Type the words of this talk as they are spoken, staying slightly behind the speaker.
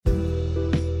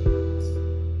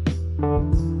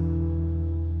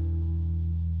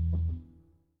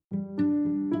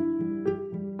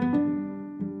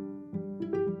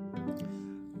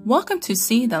Welcome to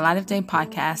See the Light of Day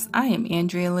podcast. I am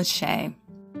Andrea Lachey.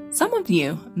 Some of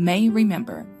you may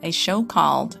remember a show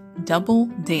called Double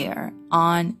Dare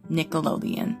on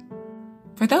Nickelodeon.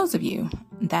 For those of you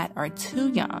that are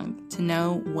too young to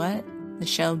know what the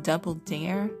show Double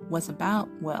Dare was about,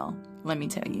 well, let me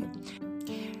tell you.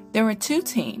 There were two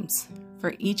teams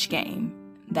for each game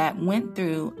that went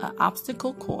through an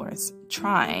obstacle course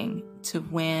trying to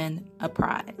win a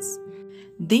prize.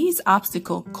 These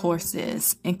obstacle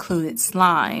courses included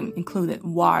slime, included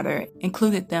water,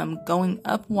 included them going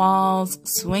up walls,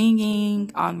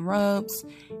 swinging on ropes.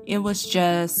 It was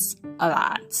just a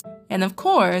lot. And of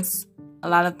course, a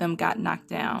lot of them got knocked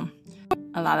down.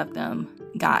 A lot of them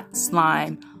got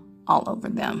slime all over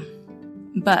them.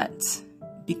 But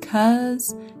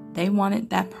because they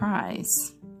wanted that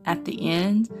prize at the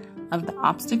end of the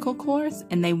obstacle course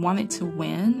and they wanted to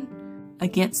win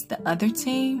against the other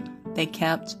team, they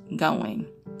kept going.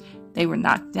 They were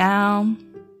knocked down.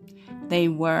 They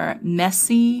were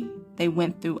messy. They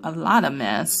went through a lot of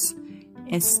mess.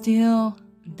 And still,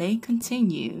 they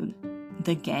continued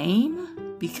the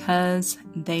game because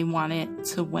they wanted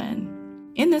to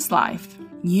win. In this life,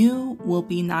 you will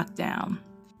be knocked down.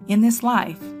 In this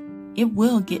life, it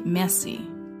will get messy.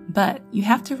 But you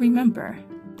have to remember,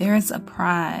 there is a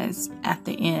prize at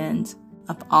the end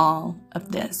of all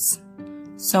of this.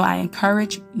 So I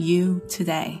encourage you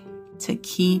today to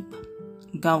keep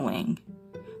going,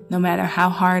 no matter how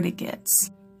hard it gets,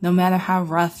 no matter how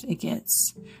rough it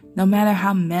gets, no matter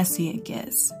how messy it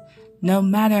gets, no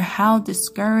matter how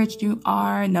discouraged you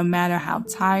are, no matter how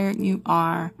tired you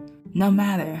are, no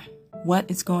matter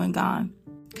what is going on.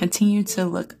 Continue to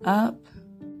look up,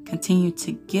 continue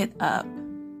to get up.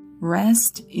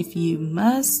 Rest if you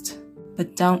must,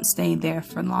 but don't stay there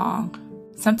for long.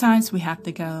 Sometimes we have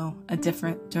to go a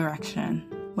different direction.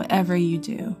 Whatever you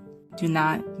do, do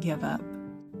not give up.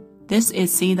 This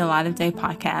is See the Light of Day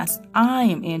podcast. I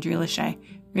am Andrea Lachey.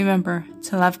 Remember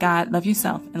to love God, love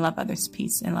yourself, and love others.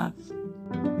 Peace and love.